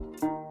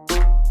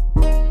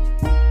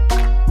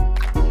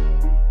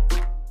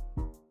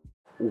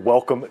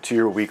Welcome to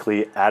your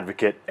weekly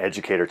Advocate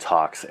Educator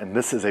Talks. And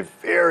this is a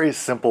very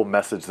simple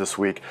message this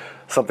week,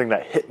 something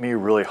that hit me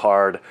really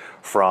hard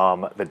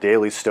from the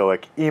Daily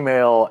Stoic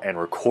email and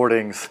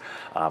recordings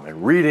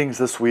and readings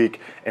this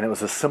week. And it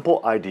was a simple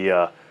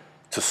idea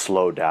to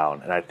slow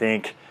down. And I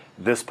think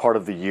this part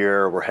of the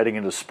year, we're heading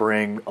into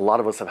spring. A lot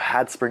of us have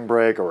had spring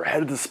break or we're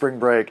headed to spring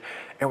break,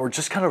 and we're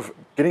just kind of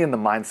getting in the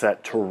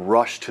mindset to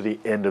rush to the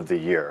end of the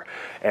year.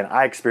 And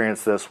I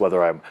experience this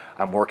whether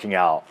I'm working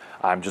out,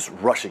 I'm just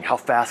rushing. How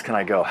fast can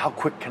I go? How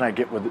quick can I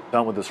get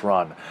done with this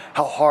run?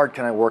 How hard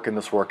can I work in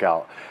this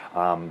workout?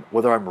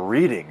 Whether I'm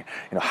reading,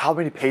 how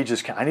many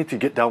pages can I need to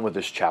get done with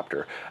this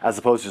chapter, as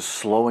opposed to just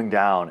slowing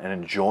down and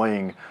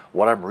enjoying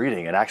what I'm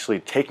reading and actually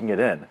taking it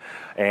in.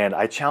 And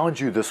I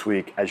challenge you this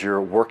week, as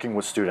you're working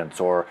with students,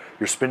 or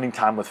you're spending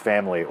time with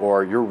family,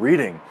 or you're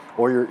reading,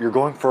 or you're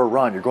going for a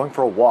run, you're going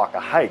for a walk, a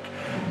hike,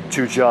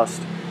 to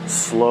just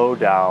slow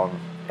down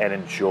and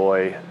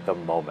enjoy the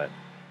moment.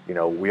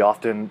 We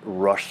often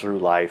rush through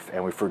life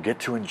and we forget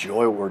to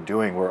enjoy what we're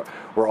doing.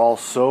 We're all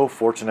so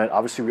fortunate.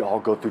 Obviously, we all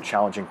go through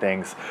challenging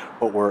things,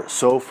 but we're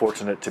so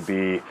fortunate to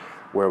be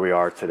where we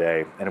are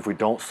today. And if we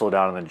don't slow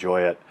down and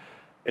enjoy it,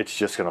 it's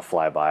just going to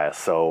fly by us.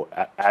 So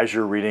as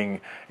you're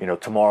reading,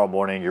 tomorrow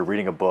morning, you're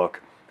reading a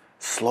book,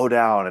 slow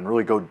down and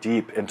really go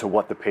deep into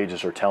what the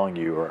pages are telling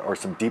you, or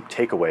some deep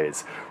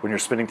takeaways. When you're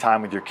spending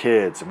time with your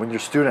kids and with your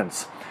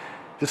students,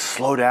 just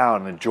slow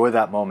down and enjoy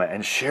that moment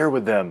and share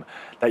with them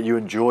that you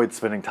enjoyed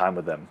spending time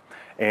with them.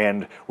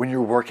 And when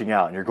you're working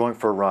out and you're going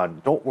for a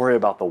run, don't worry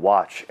about the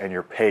watch and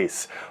your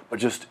pace, but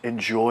just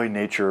enjoy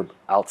nature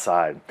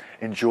outside.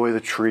 Enjoy the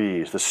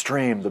trees, the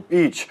stream, the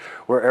beach,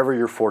 wherever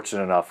you're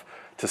fortunate enough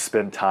to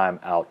spend time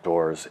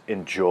outdoors.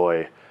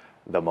 Enjoy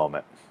the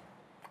moment.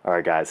 All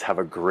right, guys, have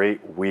a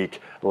great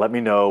week. Let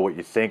me know what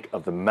you think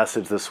of the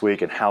message this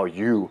week and how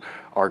you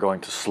are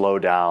going to slow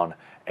down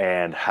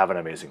and have an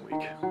amazing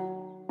week.